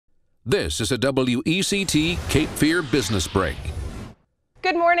This is a WECT Cape Fear Business Break.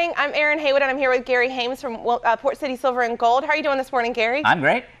 Good morning. I'm Erin Haywood, and I'm here with Gary Hames from Port City Silver and Gold. How are you doing this morning, Gary? I'm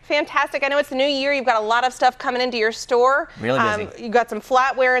great. Fantastic. I know it's the new year. You've got a lot of stuff coming into your store. Really busy. You've got some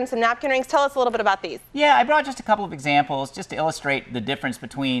flatware and some napkin rings. Tell us a little bit about these. Yeah, I brought just a couple of examples just to illustrate the difference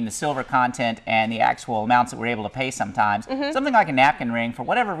between the silver content and the actual amounts that we're able to pay sometimes. Something like a napkin ring, for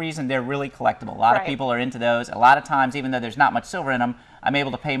whatever reason, they're really collectible. A lot of people are into those. A lot of times, even though there's not much silver in them, I'm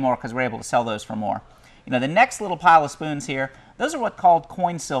able to pay more because we're able to sell those for more. You know, the next little pile of spoons here, those are what's called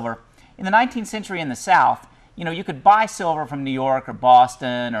coin silver. In the 19th century in the South, you know, you could buy silver from New York or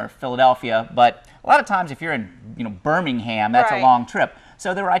Boston or Philadelphia, but a lot of times if you're in, Birmingham, that's a long trip.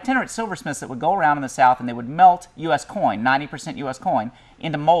 So there were itinerant silversmiths that would go around in the South and they would melt U.S. coin, 90% U.S. coin,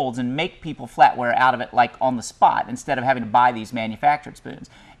 into molds and make people flatware out of it like on the spot instead of having to buy these manufactured spoons.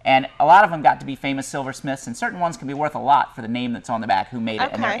 And a lot of them got to be famous silversmiths, and certain ones can be worth a lot for the name that's on the back, who made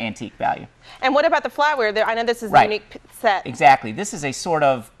it, and their antique value. And what about the flatware? I know this is a unique set. Exactly. This is a sort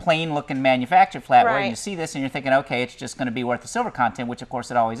of plain-looking manufactured flatware, and you see this and you're thinking, okay, it's just going to be worth the silver content, which of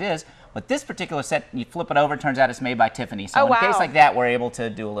course it always is. But this particular set, you flip it over, it turns out it's made by Tiffany. So in a case like that, we're able to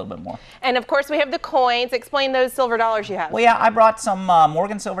do a little bit more. And of course, we have the coins. Explain those silver dollars you have. Well, yeah, I brought some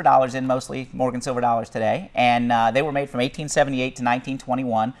Morgan silver dollars in, mostly Morgan silver dollars today, and they were made from 1878 to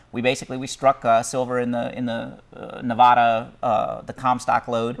 1921. We struck silver in the Nevada, the Comstock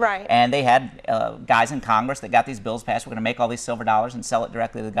lode, and they had guys in Congress that got these bills passed. We're going to make all these silver dollars and sell it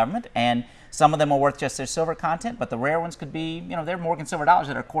directly to the government, and some of them are worth just their silver content, but the rare ones could be, they're Morgan silver dollars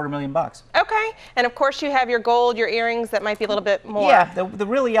that are $250,000. Okay, and of course you have your gold, your earrings that might be a little bit more. Yeah, the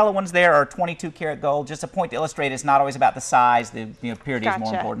really yellow ones there are 22 karat gold. Just a point to illustrate, it's not always about the size. The purity is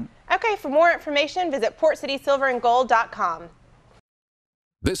more important. Okay, for more information, visit PortCitySilverandGold.com.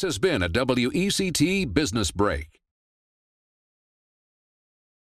 This has been a WECT Business Break.